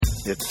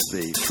It's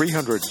the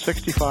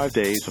 365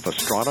 Days of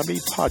Astronomy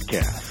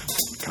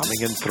podcast. Coming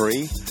in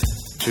 3,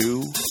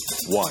 2,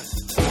 1.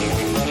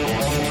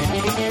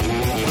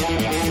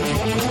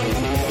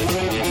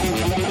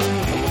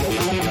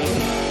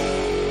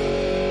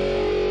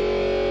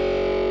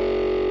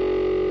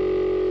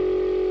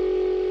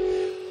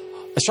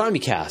 Astronomy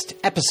Cast,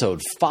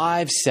 episode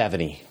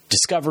 570,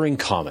 Discovering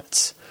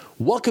Comets.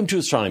 Welcome to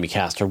Astronomy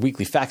Cast, our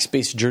weekly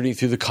facts-based journey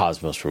through the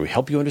cosmos, where we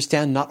help you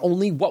understand not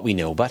only what we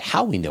know, but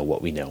how we know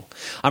what we know.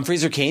 I'm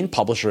Fraser Kane,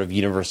 publisher of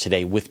Universe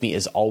Today. With me,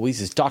 as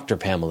always, is Dr.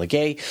 Pamela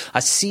Gay,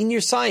 a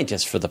senior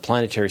scientist for the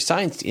Planetary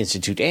Science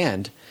Institute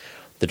and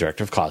the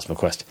director of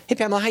CosmoQuest. Hey,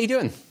 Pamela, how you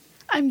doing?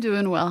 I'm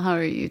doing well. How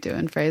are you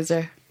doing,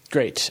 Fraser?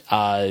 Great.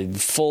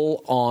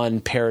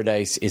 Full-on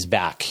paradise is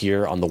back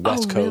here on the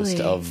west coast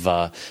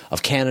of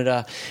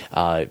Canada.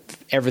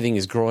 Everything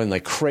is growing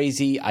like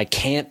crazy. I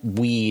can't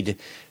weed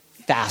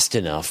fast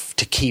enough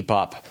to keep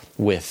up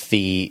with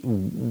the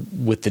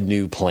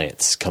new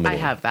plants coming in.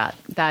 I have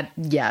that.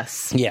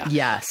 Yes. Yeah.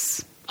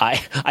 Yes.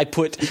 I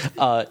put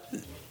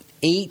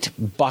 8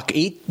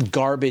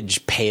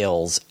 garbage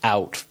pails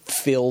out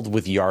filled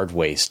with yard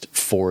waste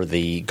for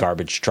the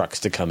garbage trucks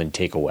to come and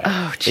take away.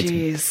 Oh,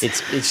 jeez.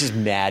 It's just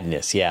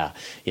madness. Yeah.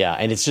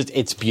 And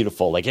it's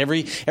beautiful. Like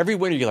every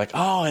winter you're like,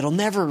 oh,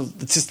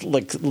 it just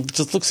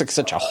looks like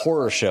such a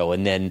horror show.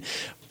 And then,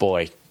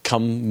 boy,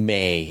 come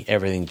May,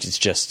 everything is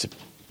just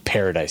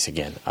paradise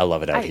again. I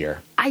love it out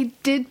here. I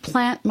did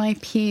plant my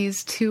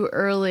peas too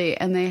early,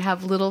 and they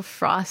have little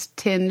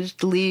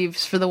frost-tinged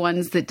leaves for the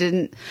ones that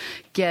didn't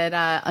get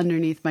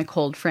underneath my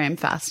cold frame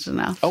fast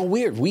enough. Oh,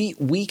 weird.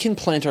 We can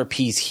plant our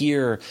peas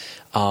here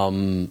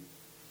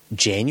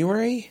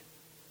January,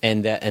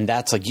 and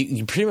that's like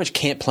you pretty much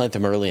can't plant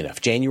them early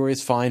enough. January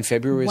is fine.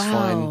 February is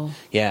fine.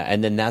 Yeah,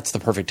 and then that's the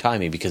perfect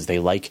timing because they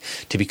like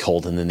to be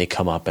cold, and then they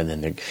come up, and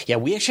then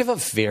we actually have a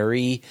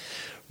very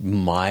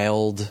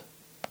mild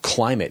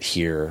climate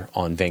here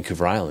on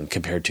Vancouver Island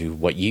compared to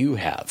what you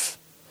have.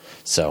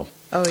 So.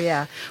 Oh,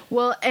 yeah.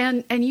 Well,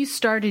 and you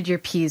started your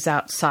peas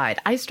outside.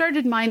 I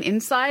started mine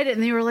inside,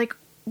 and they were like,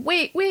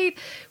 wait, we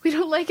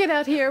don't like it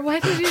out here.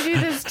 Why did you do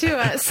this to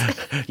us?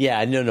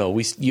 Yeah,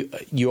 no.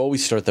 You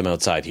always start them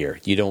outside here.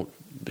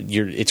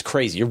 It's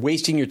crazy. You're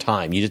wasting your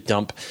time. You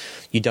dump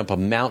a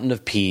mountain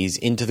of peas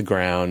into the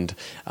ground,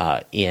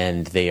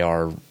 and they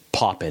are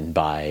popping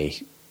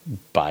by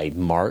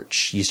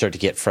March. You start to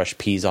get fresh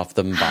peas off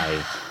them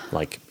by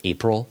like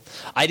April.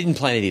 I didn't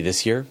plant any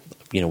this year.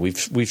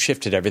 We've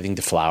shifted everything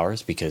to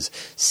flowers because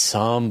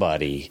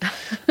somebody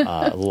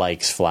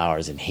likes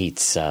flowers and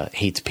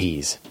hates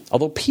peas.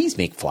 Although peas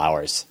make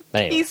flowers.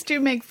 Anyway. Peas do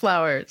make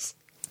flowers.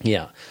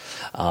 Yeah.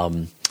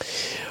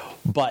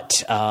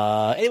 But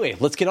anyway,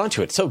 let's get on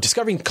to it. So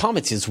discovering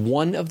comets is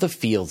one of the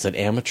fields that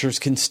amateurs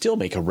can still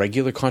make a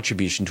regular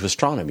contribution to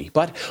astronomy.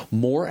 But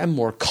more and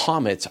more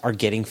comets are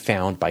getting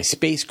found by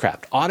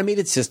spacecraft,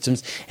 automated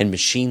systems, and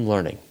machine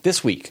learning.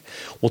 This week,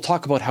 we'll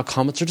talk about how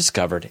comets are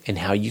discovered and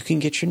how you can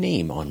get your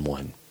name on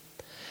one.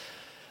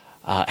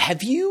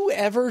 Have you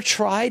ever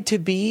tried to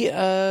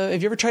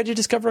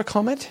discover a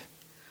comet?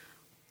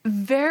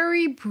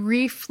 Very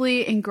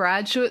briefly in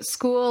graduate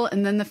school,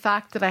 and then the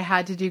fact that I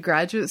had to do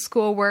graduate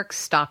school work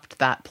stopped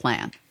that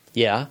plan.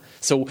 Yeah.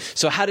 So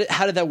how did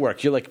that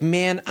work? You're like,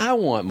 man, I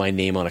want my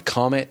name on a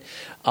comet.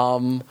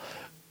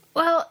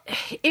 Well,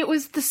 it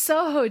was the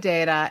Soho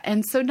data,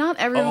 and so not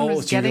everyone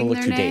was getting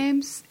their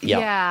names.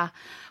 Yeah.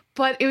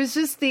 But it was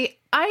just I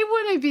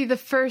want to be the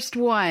first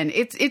one.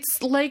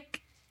 It's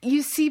like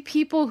you see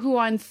people who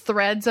on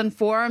threads on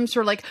forums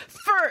are like,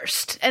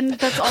 first, and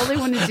that's all they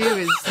want to do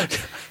is...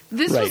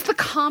 This was the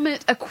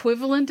Comet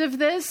equivalent of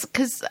this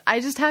because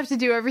I just have to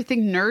do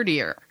everything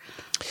nerdier.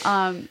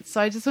 So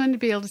I just wanted to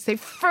be able to say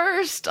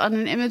first on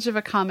an image of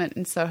a comet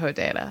in Soho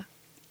data.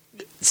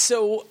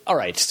 So, all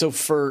right. So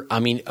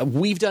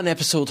we've done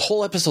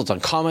whole episodes on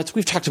comets.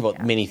 We've talked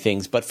about many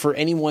things, but for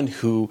anyone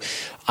who,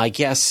 I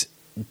guess,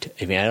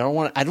 I don't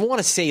want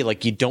to say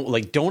like you don't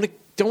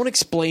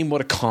explain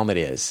what a comet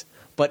is.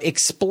 But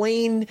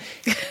explain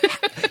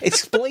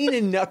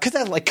enough,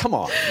 because come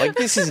on, like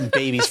this isn't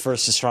baby's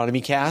first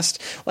astronomy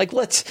cast. Like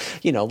let's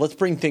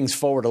bring things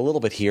forward a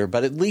little bit here,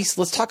 but at least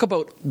let's talk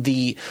about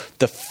the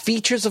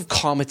features of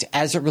comets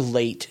as it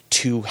relate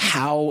to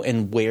how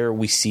and where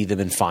we see them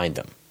and find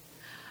them.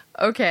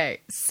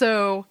 Okay,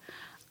 so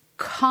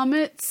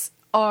comets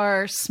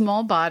are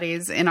small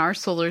bodies in our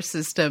solar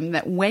system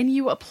that when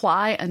you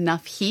apply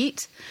enough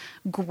heat,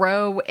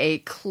 grow a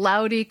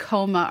cloudy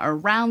coma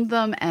around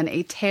them and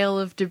a tail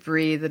of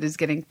debris that is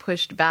getting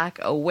pushed back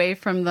away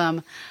from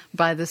them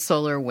by the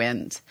solar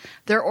wind.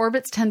 Their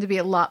orbits tend to be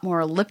a lot more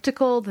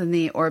elliptical than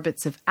the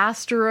orbits of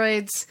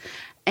asteroids.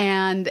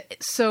 And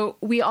so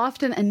we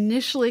often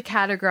initially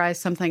categorize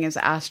something as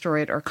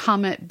asteroid or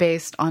comet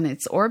based on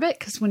its orbit,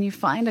 because when you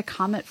find a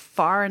comet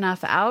far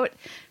enough out,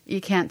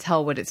 you can't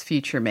tell what its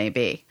future may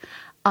be.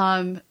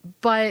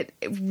 But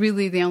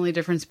really the only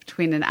difference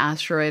between an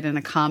asteroid and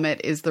a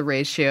comet is the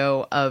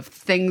ratio of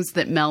things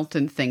that melt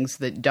and things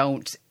that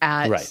don't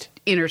at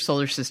inner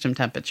solar system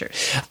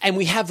temperatures. And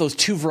we have those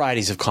two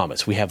varieties of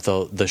comets. We have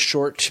the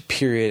short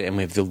period and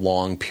we have the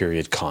long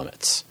period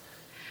comets.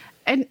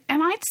 And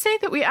I'd say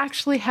that we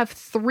actually have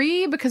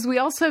three, because we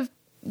also have,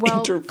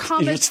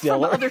 comets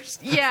from others.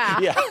 Yeah.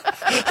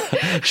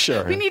 Yeah.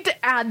 Sure. We need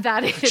to add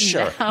that in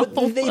Sure. now.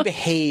 But they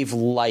behave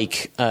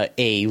like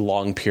a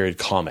long period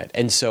comet.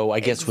 And so I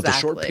guess with the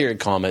short period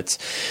comets,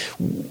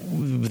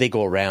 they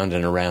go around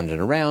and around and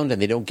around,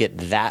 and they don't get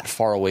that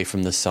far away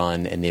from the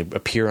sun, and they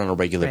appear on a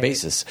regular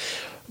basis.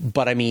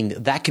 But I mean,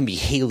 that can be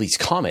Halley's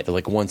Comet,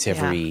 like once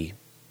every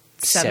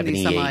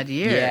 70 some odd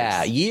years.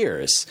 Yeah,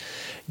 years.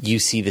 You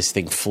see this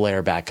thing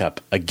flare back up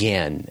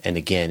again and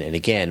again and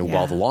again,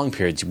 while the long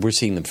periods, we're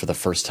seeing them for the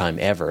first time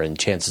ever, and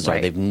chances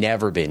are they've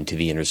never been to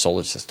the inner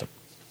solar system.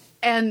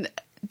 And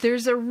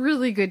there's a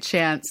really good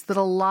chance that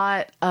a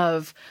lot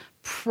of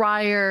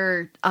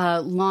prior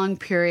long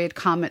period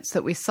comets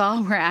that we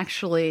saw were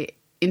actually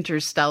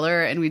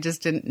interstellar, and we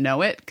just didn't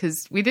know it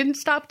because we didn't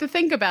stop to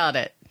think about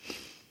it.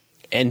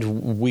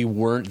 And we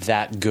weren't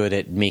that good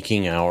at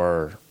making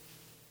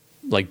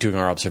doing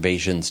our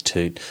observations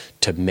to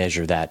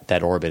measure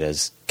that orbit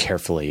as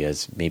carefully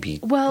as maybe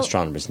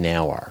astronomers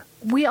now are.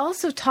 We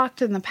also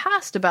talked in the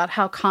past about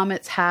how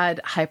comets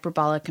had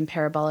hyperbolic and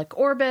parabolic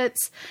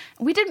orbits.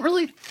 We didn't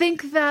really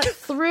think that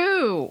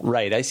through.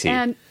 Right, I see.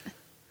 And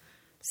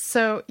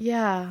so,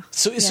 yeah.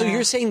 So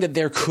you're saying that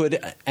there could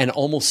and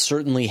almost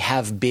certainly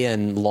have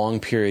been long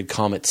period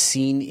comets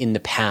seen in the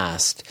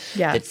past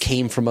that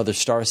came from other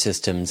star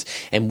systems,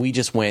 and we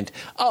just went,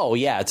 oh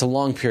yeah, it's a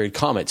long period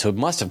comet, so it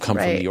must have come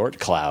from the Oort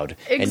cloud.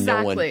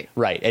 Exactly.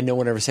 And no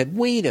one ever said,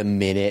 wait a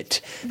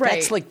minute,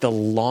 that's like the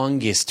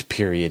longest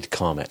period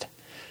comet.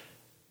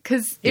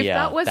 Because if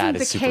that wasn't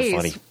the case,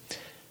 funny.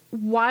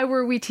 Why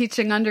were we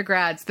teaching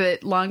undergrads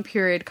that long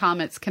period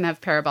comets can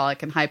have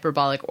parabolic and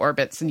hyperbolic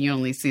orbits and you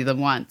only see them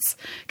once?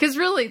 Because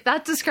really,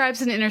 that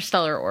describes an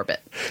interstellar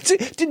orbit. So,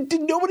 did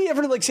nobody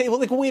ever say, well,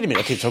 wait a minute.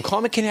 Okay, so a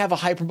comet can have a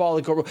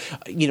hyperbolic orbit.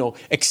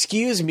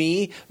 Excuse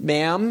me,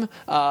 ma'am.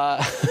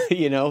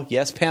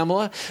 Yes,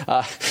 Pamela.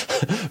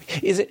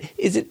 Is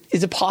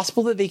it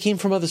possible that they came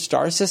from other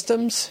star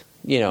systems?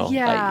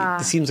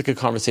 It seems like a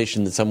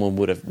conversation that someone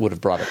would have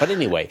brought up. But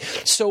anyway,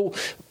 so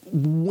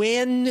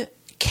when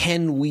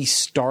can we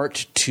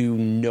start to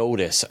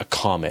notice a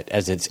comet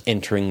as it's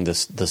entering the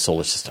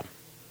solar system?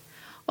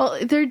 Well,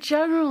 they're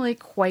generally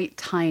quite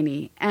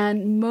tiny,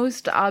 and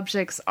most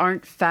objects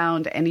aren't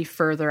found any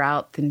further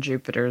out than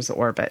Jupiter's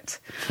orbit.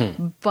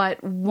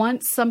 But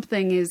once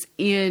something is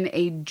in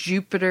a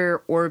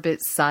Jupiter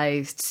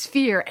orbit-sized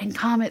sphere, and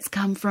comets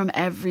come from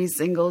every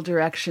single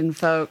direction,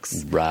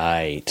 folks.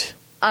 Right.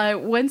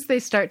 Once they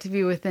start to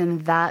be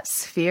within that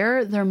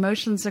sphere, their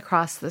motions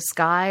across the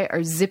sky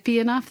are zippy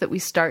enough that we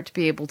start to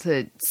be able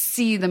to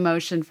see the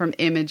motion from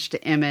image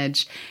to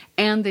image,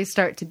 and they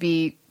start to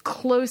be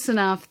close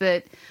enough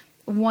that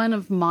one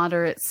of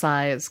moderate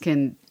size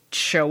can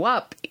show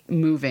up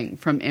moving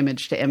from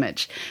image to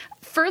image.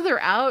 Further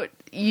out,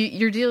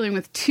 you're dealing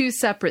with two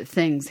separate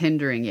things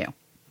hindering you.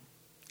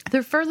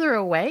 They're further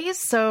away,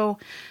 so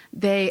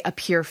they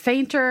appear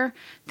fainter,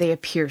 they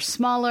appear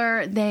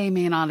smaller, they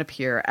may not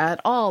appear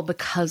at all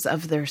because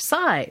of their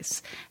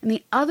size. And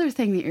the other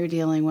thing that you're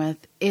dealing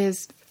with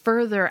is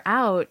further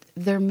out,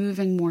 they're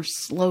moving more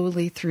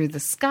slowly through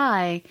the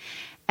sky.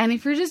 And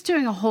if you're just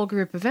doing a whole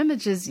group of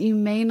images, you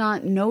may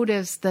not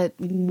notice that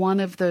one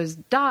of those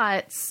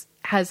dots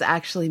has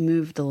actually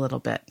moved a little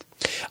bit.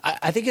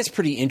 I think it's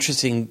pretty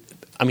interesting.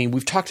 I mean,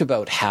 we've talked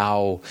about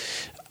how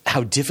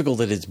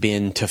difficult it has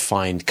been to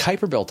find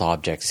Kuiper Belt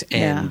objects,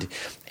 and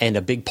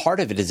a big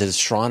part of it is that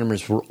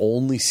astronomers were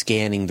only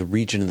scanning the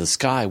region of the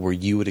sky where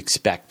you would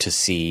expect to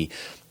see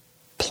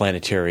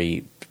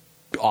planetary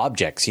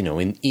objects,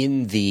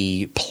 in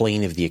the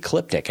plane of the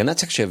ecliptic. And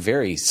that's actually a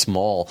very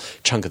small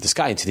chunk of the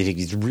sky. And so they take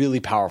these really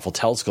powerful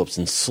telescopes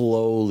and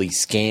slowly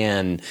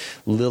scan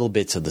little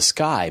bits of the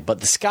sky. But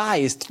the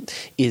sky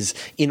is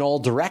in all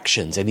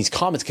directions, and these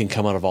comets can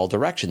come out of all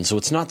directions. So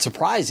it's not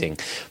surprising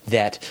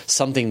that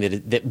something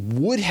that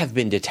would have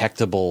been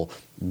detectable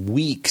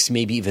weeks,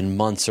 maybe even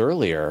months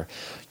earlier,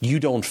 you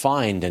don't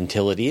find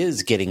until it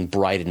is getting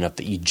bright enough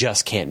that you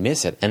just can't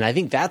miss it. And I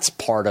think that's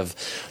part of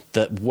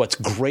what's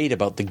great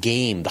about the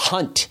game, the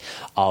hunt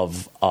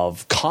of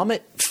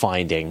comet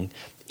finding,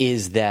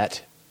 is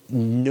that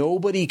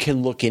nobody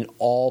can look in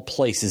all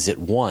places at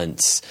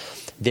once.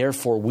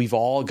 Therefore, we've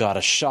all got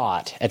a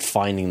shot at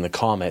finding the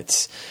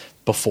comets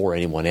before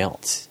anyone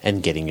else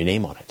and getting your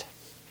name on it.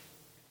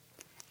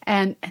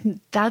 And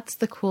that's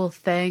the cool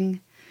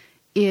thing,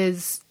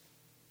 is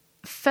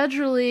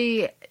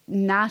federally,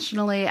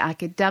 nationally,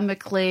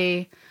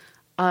 academically,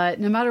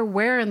 no matter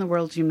where in the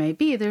world you may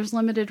be, there's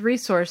limited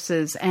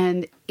resources.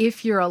 And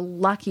if you're a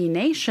lucky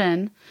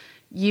nation,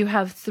 you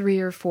have 3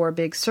 or 4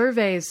 big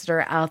surveys that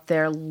are out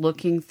there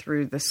looking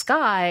through the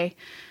sky,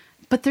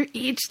 but they're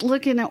each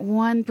looking at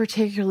one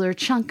particular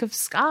chunk of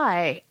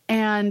sky.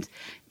 And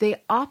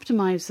they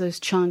optimize those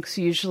chunks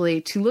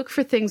usually to look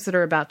for things that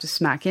are about to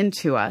smack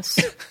into us.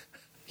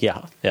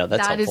 Yeah, that's helpful.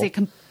 That is a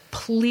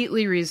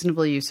completely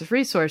reasonable use of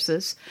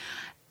resources.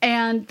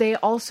 And they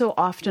also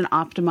often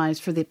optimize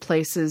for the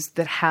places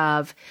that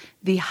have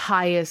the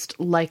highest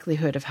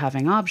likelihood of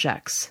having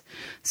objects.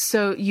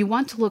 So you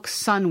want to look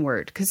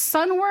sunward, because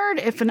sunward,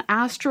 if an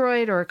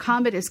asteroid or a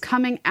comet is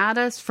coming at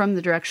us from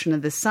the direction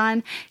of the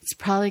sun, it's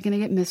probably going to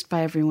get missed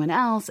by everyone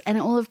else, and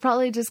it will have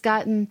probably just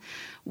gotten,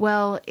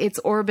 well, its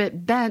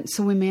orbit bent,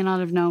 so we may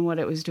not have known what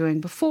it was doing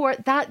before.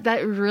 That's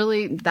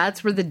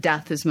where the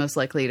death is most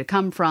likely to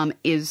come from,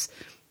 is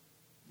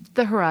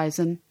the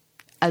horizon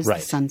as the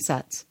sun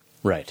sets.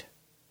 Right.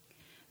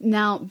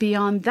 Now,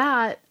 beyond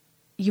that,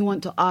 you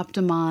want to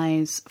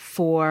optimize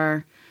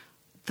for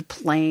the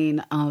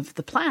plane of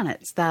the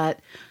planets that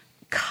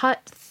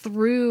cut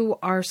through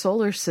our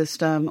solar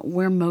system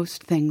where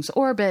most things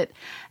orbit.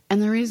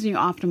 And the reason you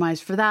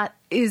optimize for that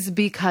is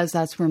because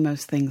that's where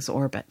most things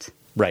orbit.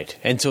 Right.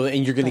 And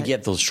you're going to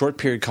get those short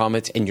period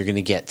comets, and you're going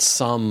to get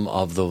some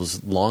of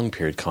those long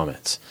period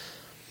comets.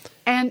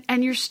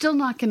 And you're still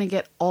not going to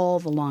get all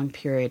the long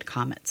period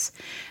comets.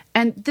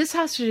 And this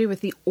has to do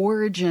with the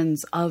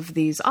origins of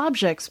these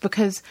objects,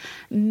 because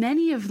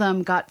many of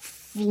them got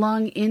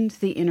flung into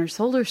the inner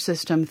solar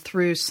system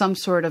through some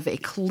sort of a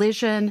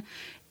collision,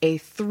 a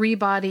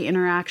three-body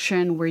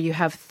interaction where you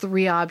have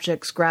three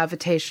objects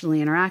gravitationally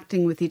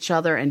interacting with each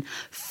other and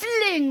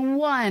fling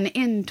one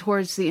in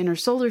towards the inner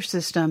solar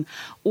system.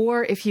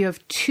 Or if you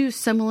have two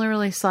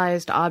similarly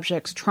sized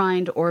objects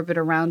trying to orbit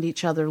around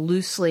each other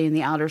loosely in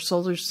the outer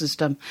solar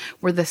system,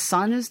 where the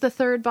sun is the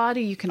third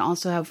body, you can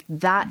also have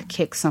that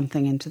kick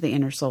something into the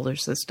inner solar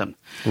system.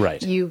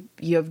 Right. You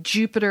have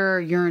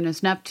Jupiter,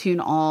 Uranus, Neptune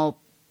all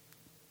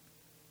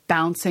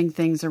bouncing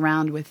things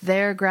around with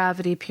their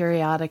gravity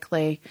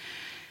periodically.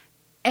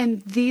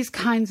 And these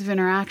kinds of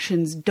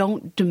interactions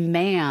don't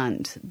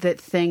demand that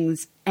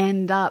things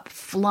end up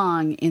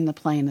flung in the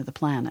plane of the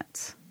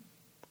planets.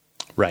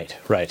 Right.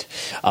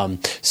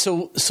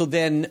 So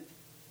then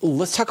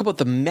let's talk about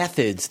the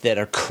methods that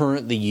are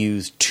currently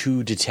used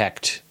to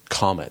detect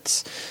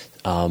comets.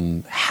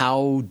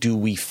 How do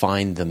we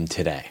find them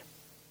today?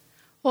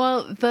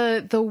 Well,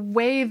 the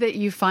way that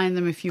you find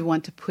them, if you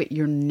want to put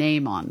your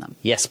name on them.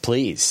 Yes,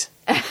 please.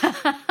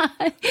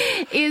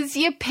 Is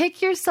you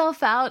pick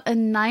yourself out a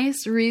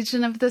nice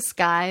region of the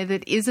sky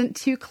that isn't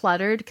too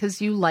cluttered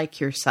because you like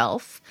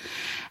yourself,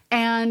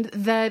 and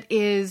that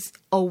is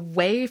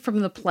away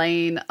from the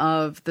plane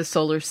of the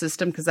solar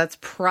system, because that's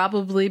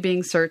probably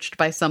being searched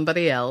by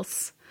somebody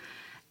else.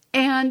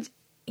 And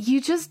you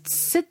just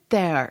sit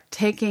there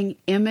taking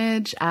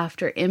image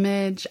after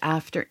image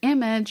after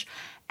image,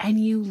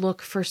 and you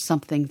look for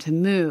something to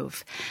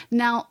move.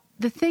 Now,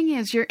 the thing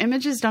is, your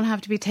images don't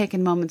have to be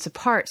taken moments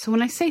apart. So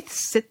when I say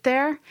sit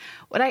there,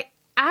 what I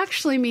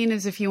actually mean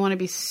is, if you want to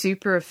be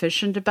super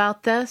efficient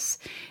about this,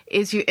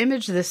 is you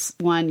image this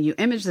one, you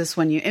image this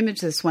one, you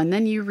image this one,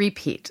 then you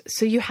repeat.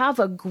 So you have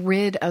a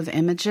grid of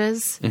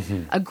images,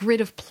 a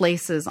grid of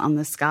places on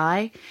the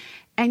sky,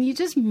 and you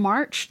just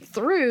march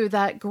through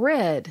that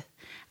grid.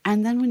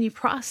 And then when you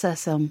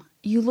process them,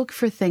 you look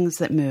for things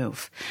that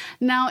move.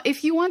 Now,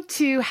 if you want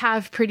to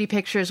have pretty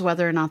pictures,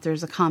 whether or not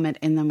there's a comet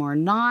in them or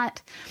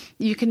not,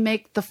 you can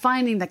make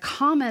finding the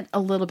comet a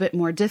little bit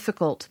more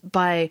difficult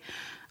by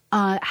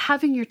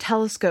having your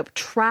telescope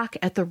track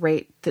at the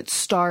rate that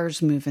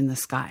stars move in the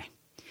sky.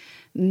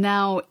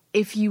 Now,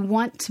 if you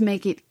want to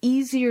make it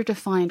easier to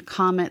find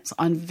comets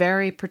on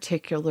very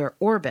particular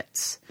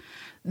orbits,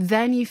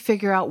 then you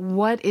figure out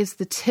what is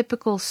the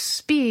typical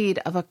speed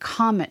of a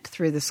comet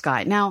through the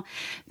sky. Now,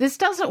 this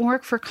doesn't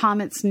work for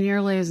comets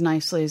nearly as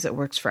nicely as it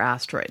works for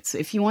asteroids.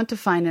 If you want to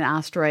find an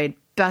asteroid,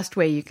 best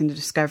way you can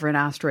discover an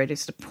asteroid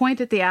is to point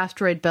at the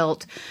asteroid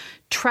belt,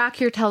 track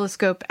your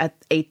telescope at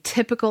a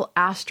typical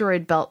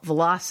asteroid belt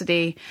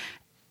velocity,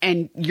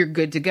 and you're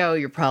good to go.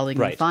 You're probably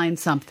going to find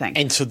something.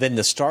 And so then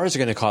the stars are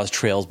going to cause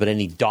trails, but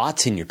any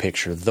dots in your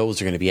picture, those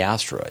are going to be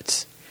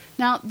asteroids.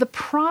 Now, the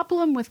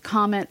problem with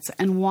comets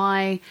and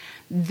why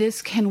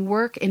this can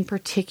work in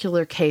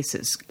particular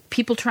cases,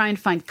 people try and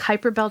find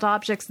Kuiper Belt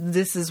objects,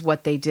 this is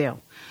what they do.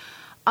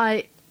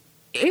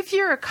 If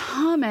you're a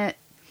comet,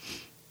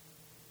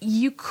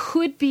 you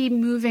could be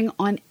moving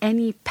on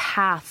any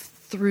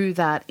path through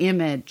that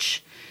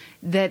image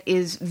that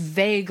is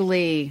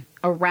vaguely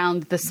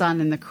around the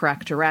sun in the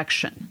correct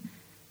direction.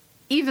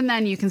 Even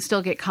then, you can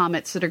still get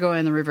comets that are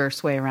going the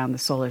reverse way around the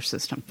solar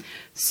system.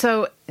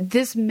 So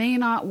this may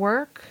not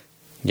work.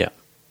 Yeah.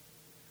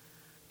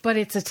 But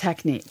it's a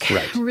technique.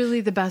 Right. Really,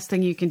 the best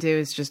thing you can do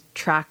is just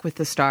track with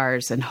the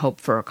stars and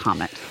hope for a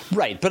comet.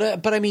 Right.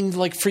 But I mean,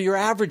 like, for your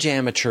average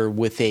amateur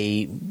with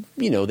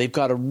they've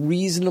got a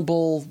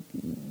reasonable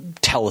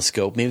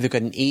telescope. Maybe they've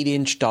got an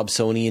 8-inch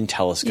Dobsonian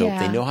telescope. Yeah.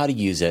 They know how to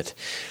use it.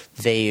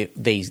 They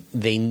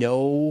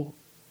know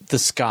the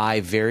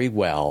sky very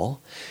well.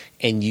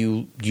 and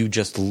you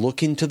just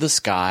look into the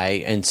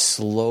sky and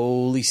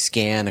slowly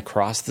scan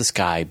across the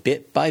sky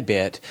bit by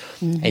bit,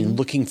 and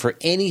looking for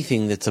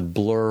anything that's a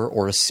blur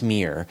or a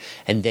smear,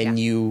 and then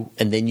you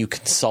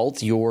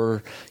consult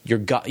your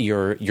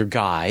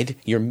guide,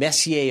 your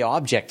Messier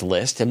object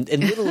list, and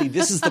literally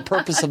this is the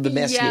purpose of the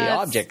Messier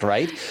object,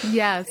 right?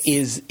 Yes,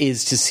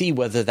 is to see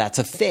whether that's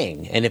a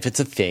thing, and if it's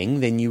a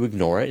thing, then you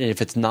ignore it, and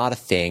if it's not a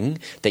thing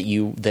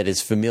that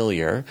is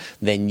familiar,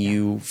 then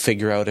you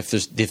figure out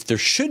if there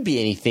should be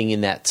anything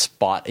in that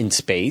spot in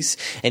space,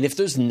 and if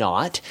there's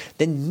not,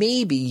 then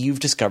maybe you've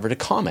discovered a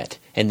comet,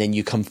 and then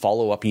you come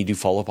follow up and you do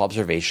follow-up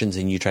observations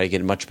and you try to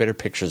get much better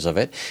pictures of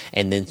it,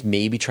 and then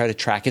maybe try to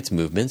track its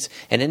movements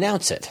and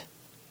announce it.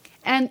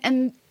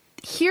 And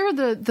here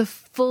the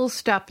full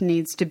step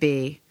needs to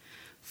be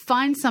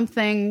find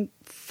something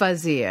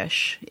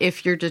fuzzy-ish.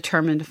 If you're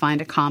determined to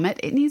find a comet,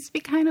 it needs to be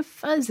kind of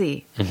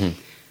fuzzy.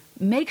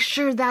 Make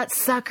sure that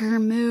sucker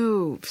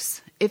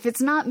moves. If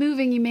it's not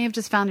moving, you may have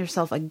just found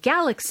yourself a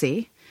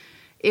galaxy.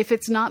 If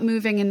it's not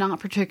moving and not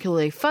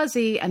particularly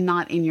fuzzy and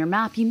not in your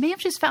map, you may have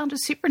just found a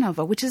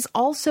supernova, which is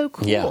also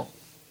cool. Yeah.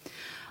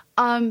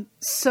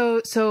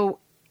 So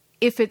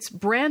if it's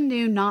brand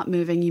new, not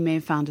moving, you may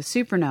have found a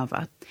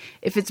supernova.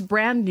 If it's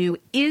brand new,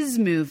 is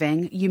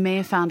moving, you may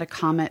have found a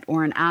comet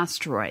or an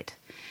asteroid.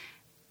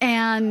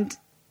 And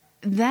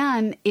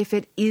then if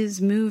it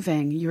is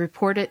moving, you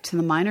report it to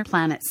the Minor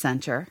Planet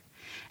Center,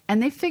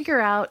 and they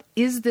figure out,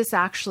 is this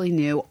actually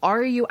new?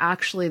 Are you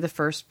actually the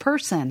first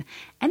person?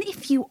 And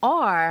if you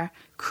are,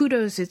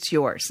 kudos, it's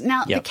yours.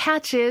 Now, the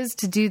catch is,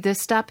 to do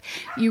this step,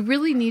 you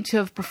really need to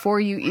have,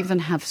 before you even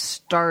have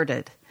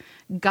started,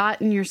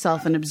 gotten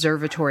yourself an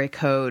observatory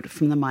code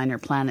from the Minor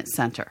Planet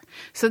Center.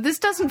 So this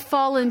doesn't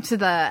fall into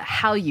the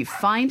how you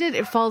find it.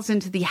 It falls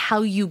into the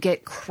how you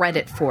get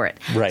credit for it.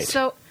 Right.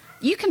 So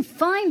you can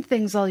find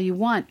things all you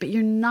want, but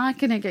you're not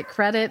going to get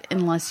credit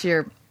unless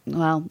you're,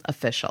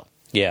 official.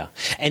 Yeah.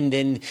 And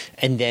then,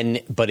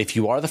 but if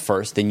you are the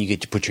first, then you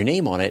get to put your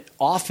name on it.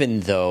 Often,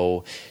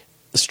 though,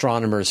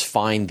 astronomers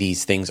find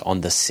these things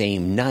on the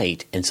same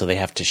night, and so they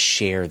have to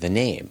share the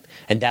name.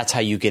 And that's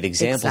how you get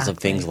examples of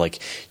things like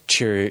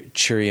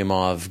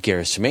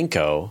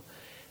Churyumov-Gerasimenko.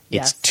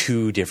 It's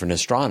two different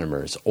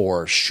astronomers,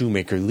 or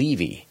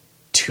Shoemaker-Levy.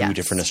 Two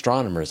different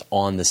astronomers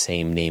on the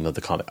same name of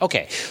the comet.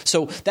 Okay,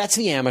 so that's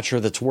the amateur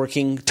that's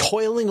working,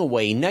 toiling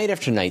away night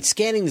after night,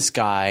 scanning the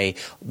sky,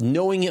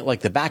 knowing it like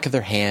the back of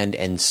their hand,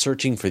 and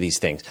searching for these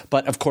things.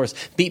 But, of course,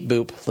 beep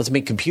boop, let's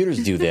make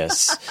computers do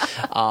this.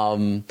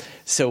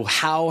 So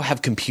how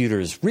have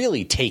computers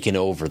really taken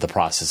over the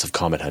process of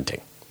comet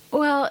hunting?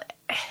 Well,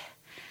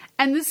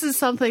 and this is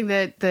something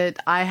that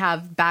I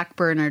have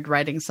backburnered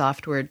writing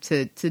software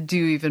to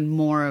do even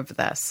more of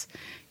this.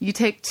 You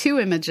take two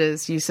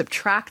images, you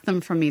subtract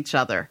them from each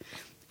other.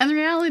 And the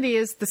reality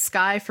is the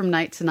sky from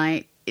night to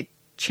night, it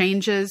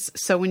changes.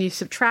 So when you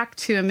subtract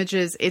two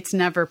images, it's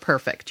never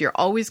perfect. You're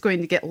always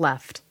going to get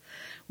left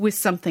with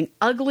something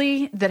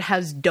ugly that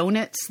has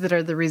donuts that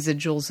are the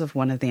residuals of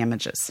one of the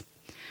images.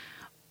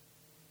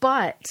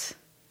 But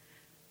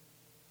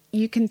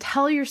you can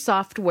tell your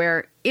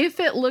software, if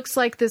it looks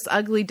like this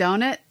ugly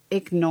donut,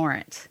 ignore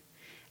it.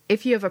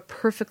 If you have a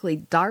perfectly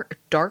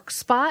dark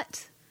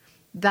spot,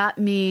 that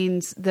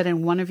means that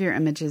in one of your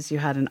images you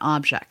had an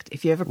object.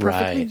 If you have a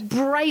perfectly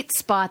bright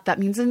spot, that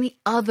means in the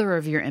other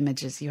of your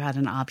images you had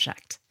an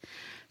object.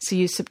 So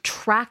you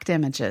subtract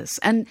images.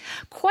 And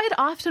quite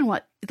often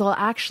what they'll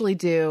actually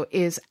do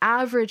is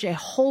average a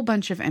whole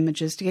bunch of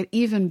images to get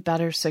even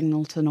better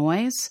signal to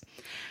noise.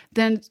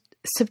 Then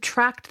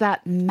subtract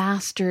that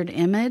mastered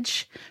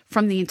image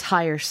from the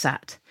entire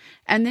set.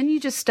 And then you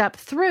just step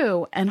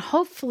through and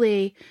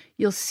hopefully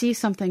you'll see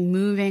something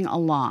moving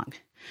along.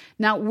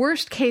 Now,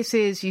 worst case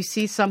is you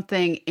see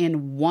something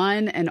in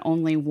one and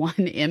only one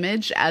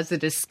image as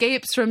it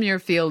escapes from your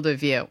field of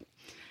view.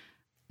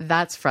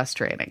 That's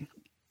frustrating.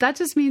 That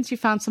just means you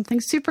found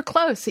something super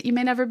close that you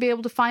may never be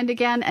able to find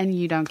again, and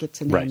you don't get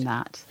to name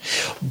that.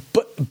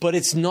 But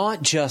it's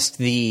not just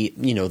the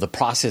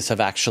process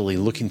of actually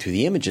looking through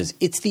the images.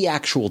 It's the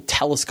actual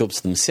telescopes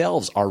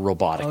themselves are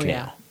robotic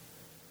now.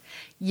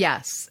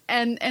 Yes.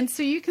 And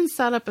so you can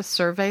set up a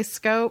survey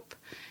scope,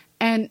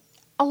 and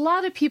a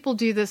lot of people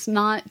do this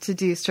not to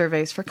do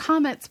surveys for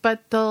comets,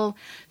 but they'll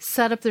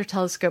set up their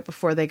telescope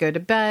before they go to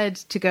bed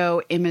to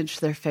go image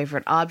their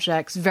favorite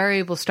objects.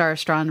 Variable star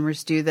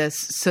astronomers do this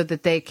so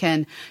that they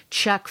can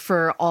check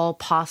for all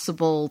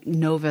possible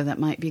nova that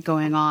might be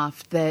going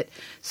off,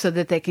 so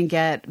that they can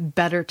get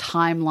better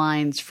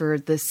timelines for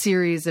the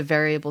series of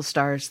variable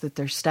stars that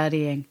they're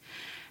studying.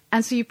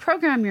 And so you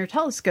program your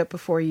telescope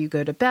before you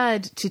go to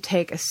bed to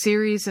take a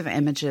series of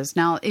images.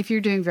 Now, if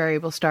you're doing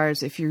variable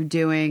stars, if you're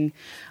doing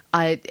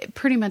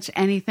pretty much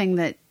anything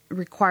that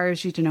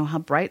requires you to know how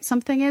bright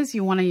something is,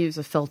 you want to use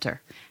a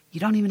filter.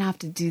 You don't even have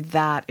to do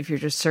that if you're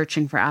just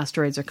searching for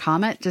asteroids or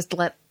comet. Just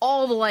let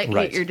all the light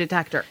hit your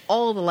detector,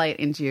 all the light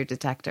into your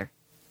detector.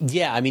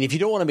 Yeah, I mean, if you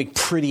don't want to make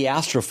pretty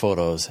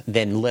astrophotos,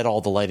 then let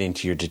all the light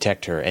into your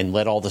detector and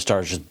let all the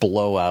stars just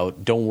blow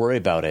out. Don't worry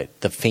about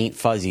it. The faint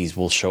fuzzies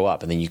will show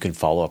up, and then you can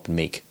follow up and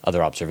make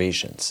other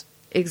observations.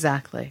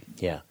 Exactly.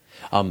 Yeah.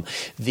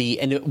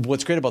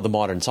 What's great about the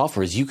modern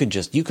software is you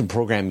can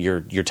program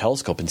your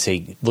telescope and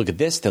say, look at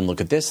this, then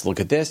look at this, look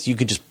at this. You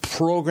can just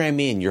program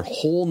in your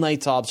whole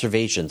night's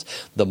observations.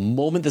 The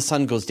moment the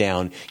sun goes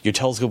down, your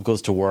telescope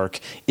goes to work.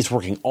 It's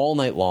working all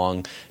night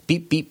long.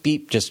 Beep, beep,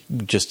 beep,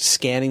 just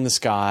scanning the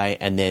sky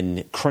and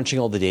then crunching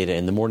all the data.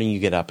 In the morning, you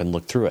get up and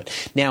look through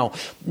it. Now,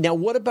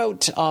 what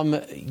about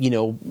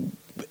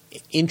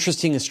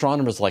interesting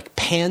astronomers like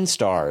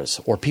pan-stars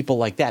or people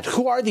like that?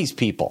 Who are these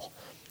people?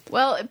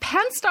 Well,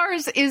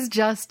 Pan-STARRS is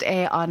just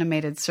a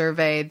automated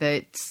survey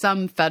that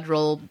some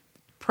federal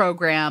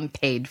program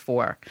paid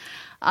for.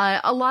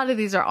 A lot of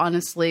these are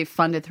honestly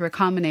funded through a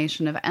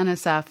combination of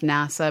NSF,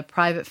 NASA,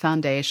 private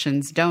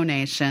foundations,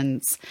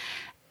 donations.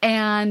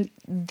 And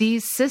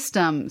these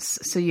systems,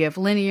 so you have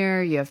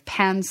linear, you have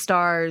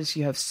Pan-STARRS,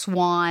 you have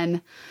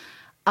SWAN.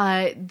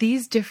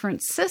 These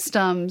different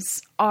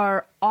systems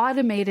are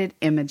automated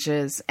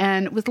images.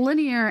 And with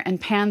linear and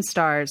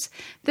Pan-STARRS,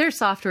 their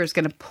software is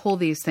going to pull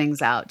these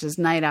things out just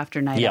night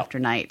after night after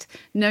night.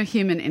 No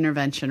human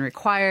intervention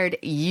required.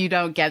 You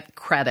don't get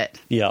credit.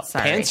 Yeah,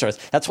 Sorry.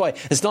 Pan-STARRS. That's why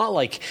it's not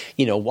like,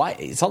 why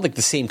it's not like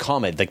the same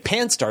comet. Like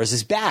Pan-STARRS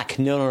is back.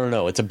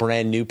 No. It's a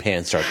brand new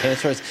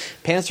Pan-STARRS.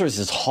 Pan-STARRS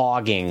is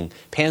hogging.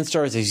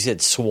 Pan-STARRS, as you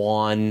said,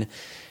 SWAN.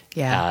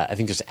 Yeah. I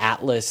think there's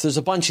Atlas. There's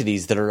a bunch of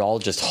these that are all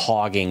just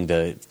hogging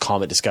the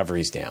comet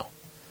discoveries now.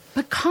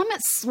 But comet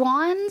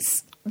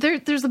swans,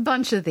 there's a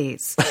bunch of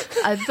these.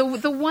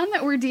 The one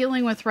that we're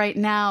dealing with right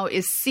now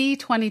is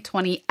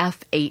C2020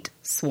 F8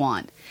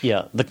 SWAN.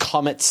 Yeah, the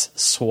Comets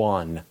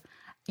SWAN.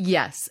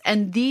 Yes,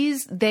 and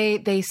these,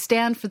 they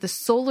stand for the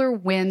Solar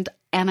Wind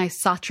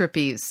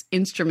Anisotropies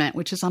instrument,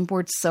 which is on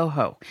board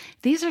SOHO.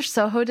 These are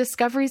SOHO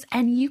discoveries,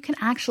 and you can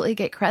actually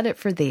get credit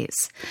for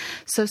these.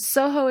 So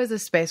SOHO is a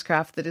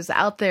spacecraft that is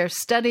out there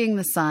studying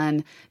the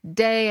sun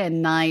day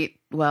and night.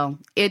 Well,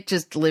 it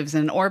just lives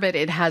in orbit.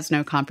 It has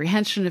no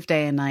comprehension of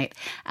day and night.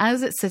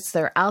 As it sits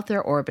there out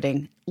there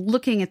orbiting,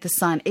 looking at the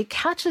sun, it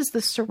catches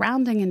the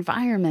surrounding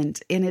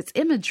environment in its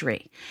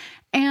imagery.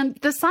 And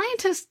the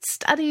scientists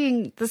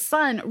studying the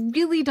sun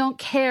really don't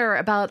care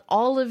about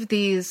all of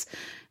these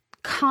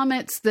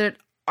comets that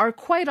are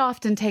quite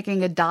often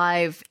taking a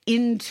dive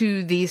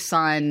into the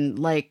sun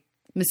like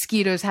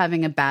mosquitoes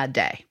having a bad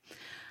day.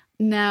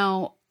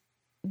 Now,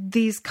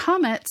 these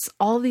comets,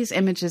 all these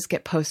images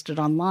get posted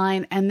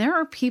online, and there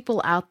are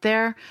people out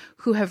there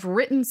who have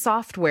written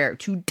software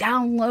to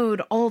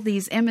download all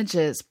these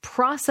images,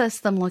 process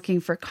them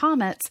looking for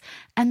comets,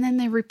 and then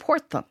they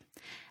report them.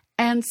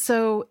 And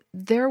so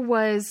there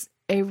was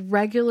a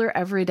regular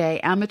everyday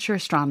amateur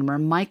astronomer,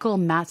 Michael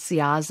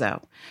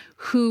Matziazzo,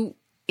 who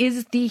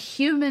is the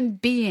human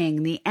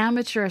being, the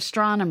amateur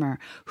astronomer,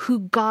 who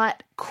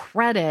got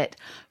credit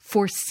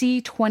for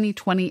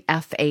C2020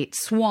 F8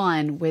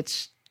 SWAN,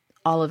 which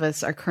all of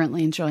us are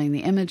currently enjoying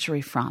the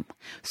imagery from.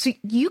 So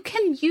you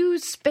can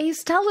use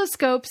space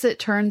telescopes, it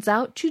turns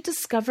out, to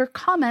discover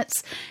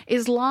comets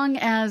as long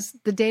as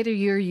the data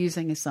you're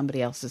using is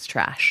somebody else's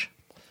trash.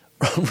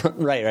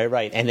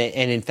 Right. And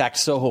in fact,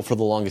 SOHO for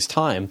the longest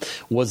time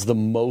was the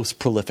most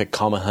prolific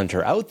comet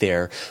hunter out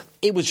there.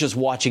 It was just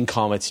watching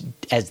comets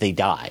as they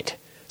died.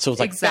 So it's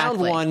like,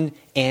 found one,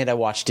 and I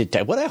watched it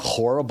die. What a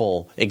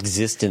horrible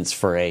existence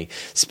for a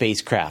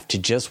spacecraft to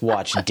just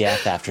watch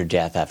death after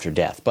death after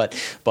death. But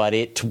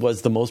it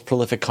was the most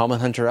prolific comet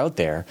hunter out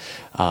there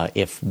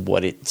if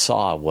what it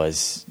saw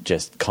was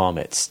just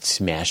comets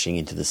smashing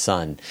into the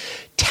sun.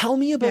 Tell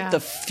me about the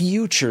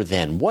future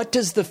then. What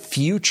does the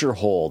future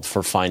hold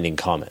for finding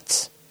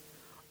comets?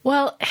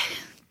 Well,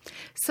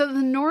 so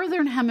the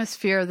Northern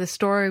Hemisphere, the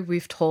story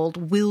we've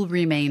told, will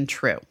remain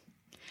true.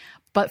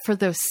 But for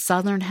those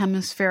Southern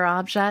Hemisphere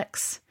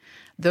objects,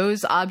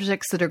 those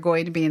objects that are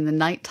going to be in the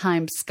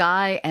nighttime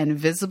sky and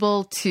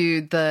visible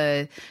to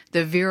the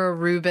Vera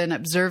Rubin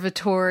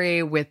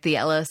Observatory with the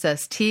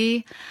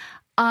LSST,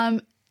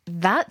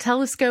 that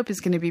telescope is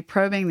going to be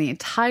probing the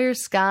entire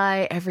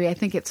sky I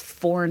think it's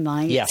 4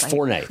 nights. Yeah,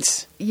 4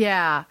 nights.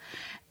 Yeah.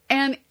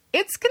 And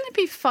it's going to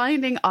be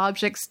finding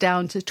objects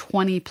down to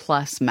 20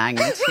 plus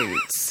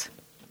magnitudes.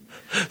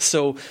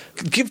 So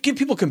give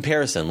people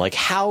comparison. Like,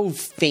 how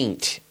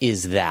faint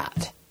is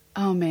that?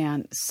 Oh,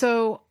 man.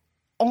 So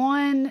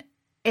on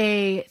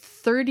a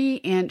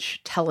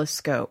 30-inch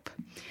telescope,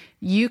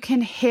 you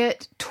can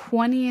hit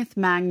 20th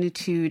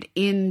magnitude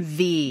in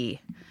V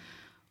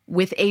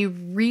with a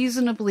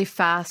reasonably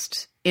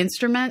fast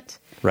instrument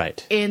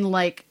in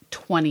like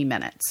 20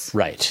 minutes.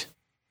 Right.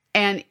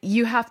 And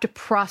you have to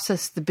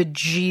process the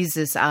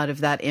bejesus out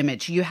of that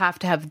image. You have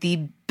to have the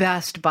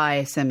best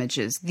bias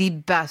images, the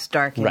best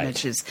dark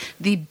images,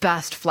 the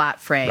best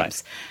flat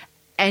frames.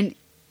 And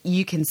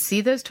you can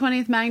see those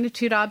 20th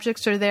magnitude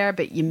objects are there,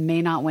 but you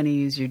may not want to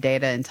use your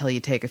data until you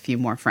take a few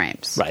more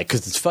frames. Right,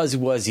 because it's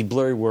fuzzy-wuzzy,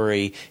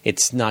 blurry-worry.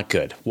 It's not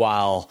good.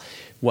 While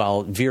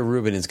Vera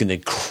Rubin is going to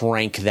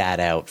crank that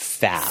out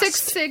fast.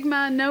 6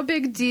 Sigma, no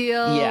big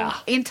deal. Yeah.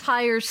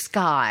 Entire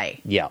sky.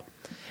 Yeah.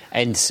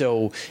 And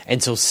so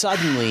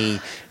suddenly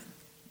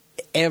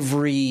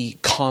every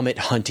comet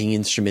hunting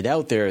instrument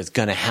out there is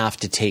going to have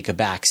to take a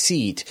back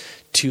seat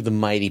to the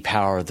mighty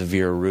power of the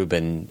Vera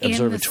Rubin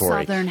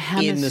Observatory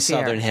in the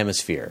Southern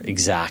Hemisphere.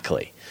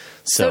 Exactly.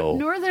 So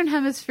Northern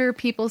Hemisphere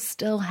people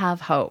still have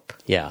hope.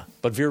 Yeah,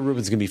 but Vera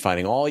Rubin's going to be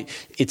finding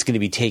it's going to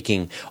be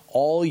taking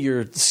all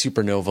your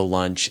supernova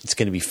lunch. It's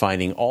going to be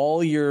finding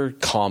all your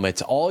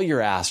comets, all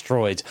your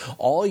asteroids,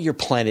 all your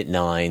planet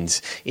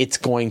nines. It's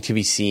going to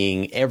be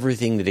seeing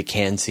everything that it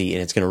can see,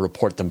 and it's going to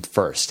report them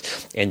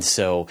first. And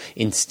so,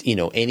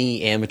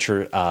 any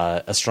amateur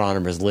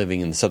astronomers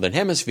living in the Southern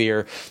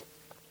Hemisphere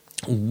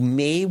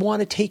may want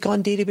to take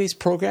on database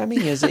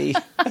programming as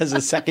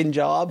a second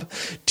job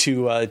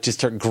to just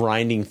start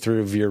grinding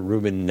through Vera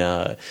Rubin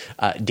data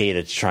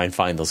to try and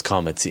find those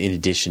comets in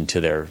addition to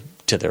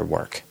their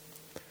work.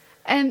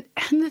 And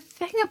the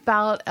thing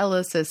about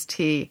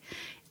LSST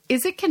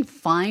is it can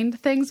find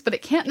things, but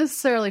it can't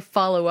necessarily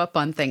follow up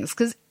on things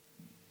because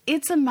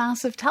it's a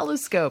massive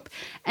telescope.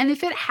 And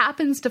if it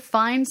happens to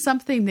find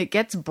something that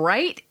gets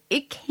bright,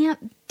 it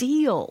can't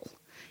deal.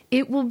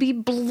 It will be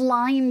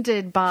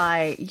blinded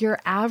by your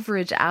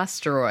average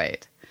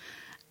asteroid.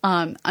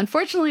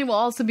 Unfortunately, we'll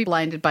also be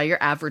blinded by your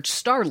average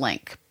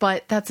Starlink,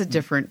 but that's a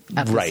different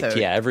episode. Right,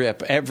 yeah.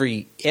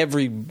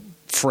 Every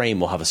frame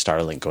will have a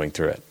Starlink going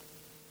through it.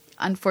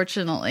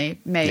 Unfortunately,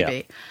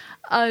 maybe.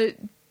 Yeah.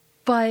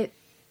 But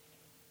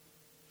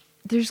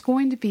there's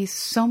going to be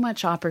so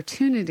much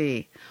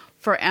opportunity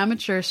for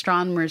amateur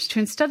astronomers to,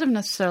 instead of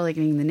necessarily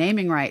getting the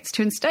naming rights,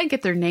 to instead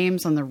get their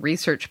names on the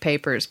research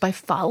papers by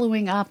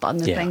following up on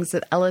the things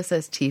that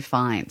LSST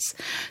finds.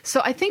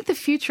 So I think the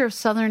future of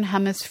Southern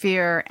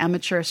Hemisphere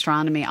amateur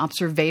astronomy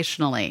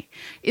observationally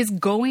is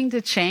going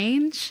to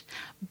change,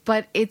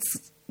 but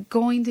it's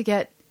going to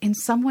get, in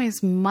some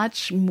ways,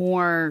 much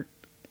more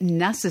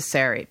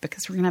necessary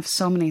because we're going to have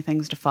so many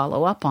things to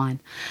follow up on.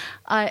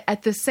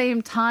 At the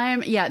same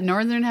time,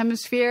 Northern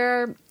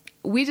Hemisphere,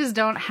 we just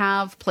don't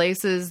have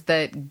places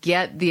that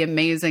get the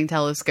amazing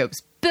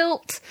telescopes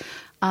built.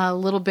 A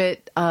little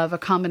bit of a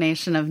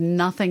combination of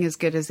nothing as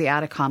good as the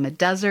Atacama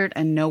Desert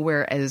and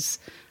nowhere as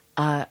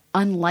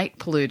unlight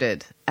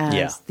polluted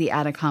as the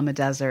Atacama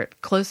Desert.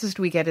 Closest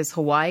we get is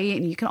Hawaii,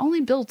 and you can only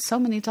build so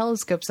many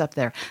telescopes up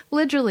there.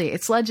 Literally,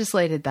 it's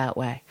legislated that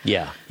way.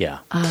 Yeah.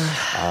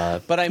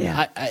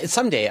 But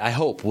someday I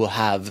hope we'll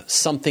have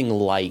something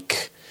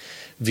like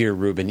Vera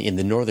Rubin in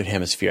the Northern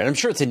Hemisphere. And I'm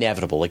sure it's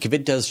inevitable. Like if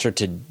it does start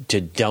to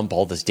dump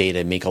all this data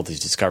and make all these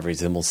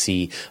discoveries, then we'll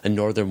see a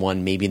northern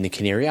one maybe in the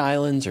Canary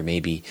Islands or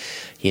maybe,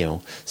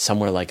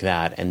 somewhere like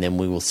that. And then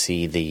we will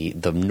see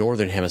the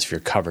Northern Hemisphere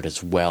covered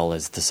as well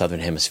as the Southern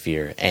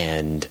Hemisphere.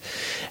 And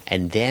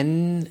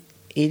then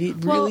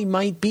it really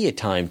might be a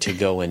time to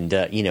go and,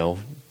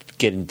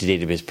 get into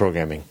database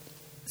programming.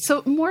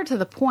 So more to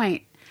the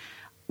point,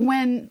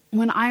 When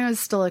I was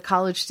still a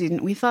college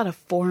student, we thought a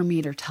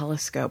 4-meter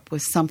telescope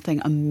was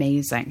something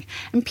amazing.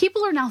 And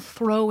people are now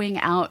throwing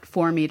out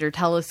 4-meter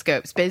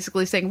telescopes,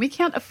 basically saying, we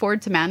can't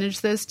afford to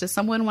manage this. Does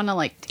someone want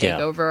to take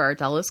over our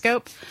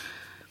telescope?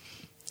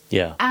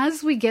 Yeah.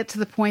 As we get to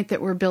the point that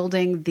we're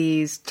building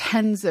these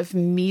tens of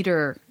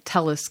meter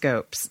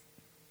telescopes,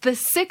 the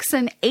 6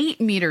 and 8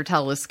 meter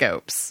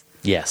telescopes.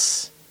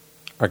 Yes.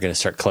 Are going to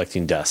start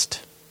collecting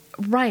dust.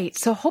 Right.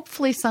 So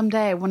hopefully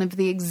someday one of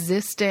the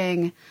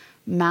existing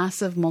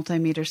massive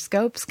multimeter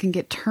scopes can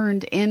get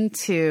turned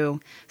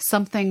into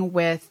something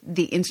with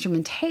the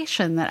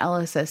instrumentation that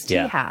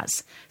LSST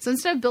has. So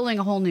instead of building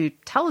a whole new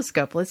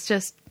telescope, let's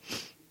just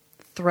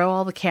throw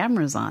all the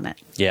cameras on it.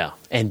 Yeah,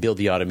 and build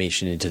the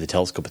automation into the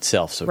telescope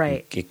itself so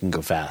it can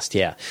go fast.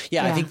 Yeah.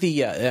 I think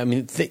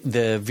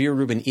the Vera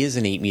Rubin is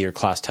an 8-meter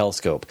class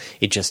telescope.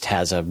 It just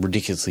has a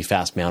ridiculously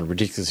fast mount,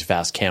 ridiculously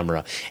fast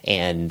camera,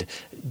 and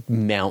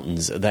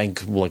mountains. I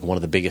think like one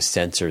of the biggest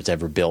sensors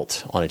ever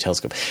built on a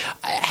telescope.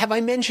 Have I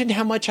mentioned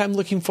how much I'm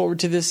looking forward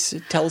to this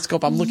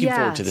telescope? I'm looking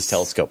forward to this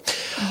telescope.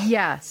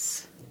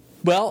 Yes.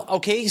 Well,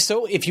 okay.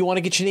 So if you want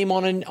to get your name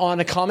on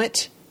a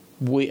comet,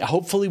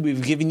 hopefully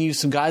we've given you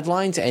some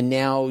guidelines, and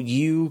now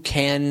you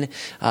can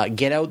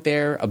get out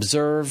there,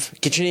 observe,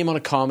 get your name on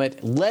a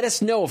comet. Let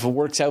us know if it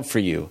works out for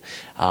you,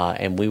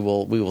 and we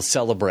will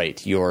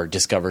celebrate your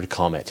discovered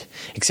comet,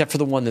 except for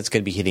the one that's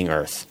going to be hitting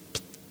Earth.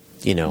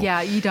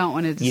 Yeah, you don't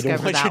want to discover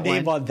that one. You don't want your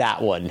name on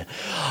that one.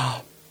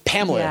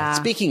 Pamela,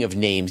 speaking of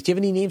names, do you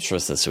have any names for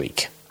us this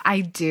week?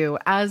 I do.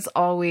 As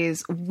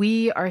always,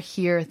 we are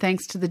here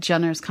thanks to the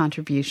generous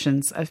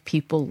contributions of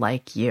people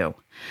like you.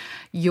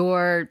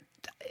 Your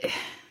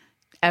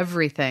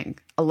everything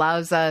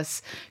allows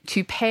us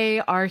to pay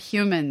our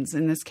humans,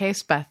 in this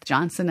case, Beth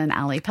Johnson and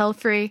Allie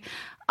Pelfrey,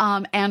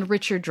 and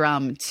Richard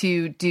Drum,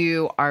 to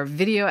do our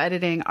video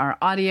editing, our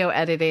audio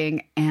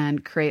editing,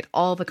 and create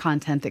all the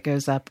content that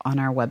goes up on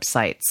our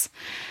websites.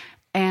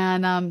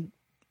 And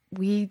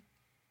we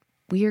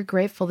are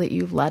grateful that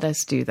you let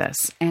us do this.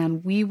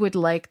 And we would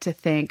like to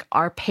thank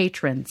our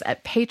patrons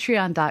at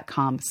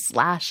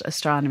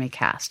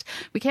patreon.com/astronomycast.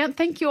 We can't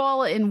thank you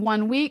all in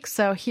 1 week,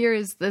 so here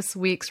is this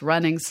week's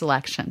running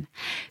selection.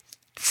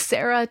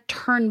 Sarah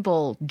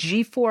Turnbull,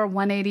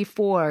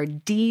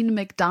 G4184, Dean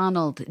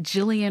McDonald,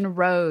 Jillian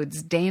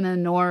Rhodes, Dana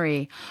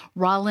Norrie,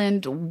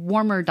 Roland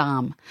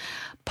Warmerdam,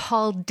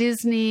 Paul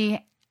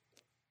Disney,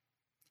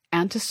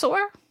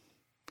 Antisor,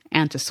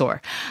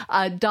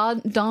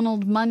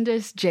 Donald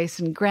Mundis,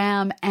 Jason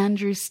Graham,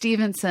 Andrew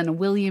Stevenson,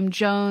 William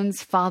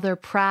Jones, Father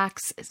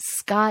Prax,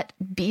 Scott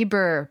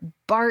Bieber,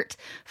 Bart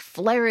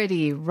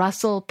Flaherty,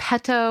 Russell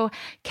Petto,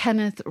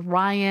 Kenneth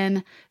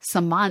Ryan,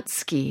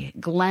 Samansky,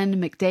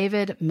 Glenn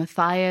McDavid,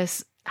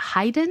 Matthias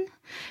Hayden,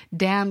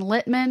 Dan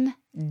Littman,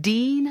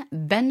 Dean,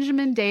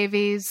 Benjamin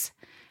Davies,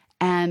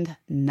 and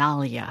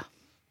Nalia.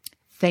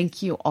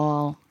 Thank you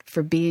all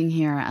for being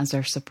here as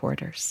our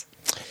supporters.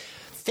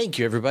 Thank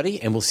you,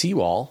 everybody, and we'll see you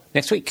all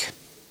next week.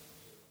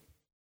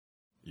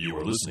 You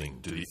are listening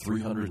to the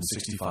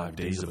 365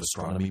 Days of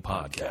Astronomy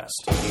podcast.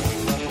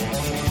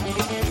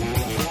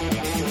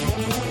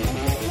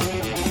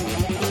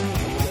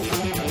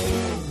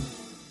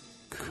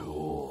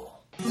 Cool.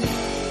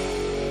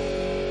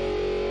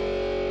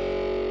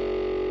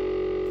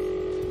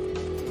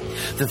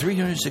 The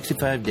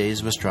 365 Days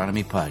of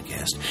Astronomy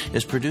podcast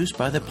is produced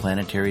by the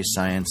Planetary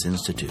Science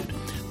Institute.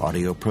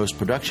 Audio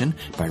post-production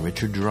by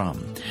Richard Drum.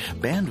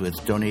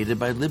 Bandwidth donated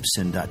by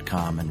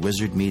Libsyn.com and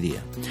Wizard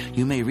Media.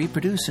 You may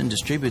reproduce and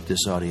distribute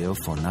this audio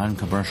for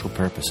non-commercial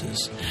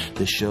purposes.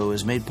 This show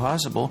is made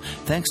possible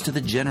thanks to the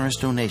generous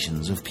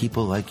donations of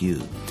people like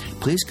you.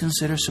 Please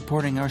consider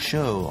supporting our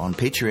show on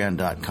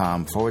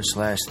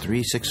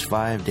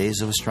patreon.com/365 Days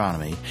of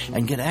Astronomy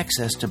and get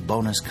access to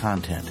bonus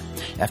content.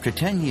 After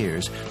 10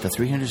 years, the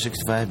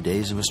 365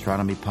 Days of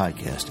Astronomy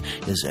podcast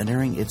is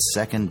entering its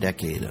second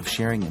decade of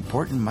sharing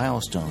important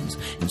milestones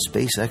in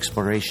space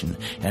exploration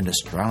and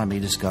astronomy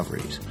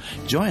discoveries.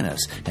 Join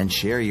us and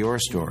share your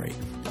story.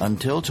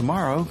 Until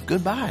tomorrow,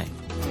 goodbye.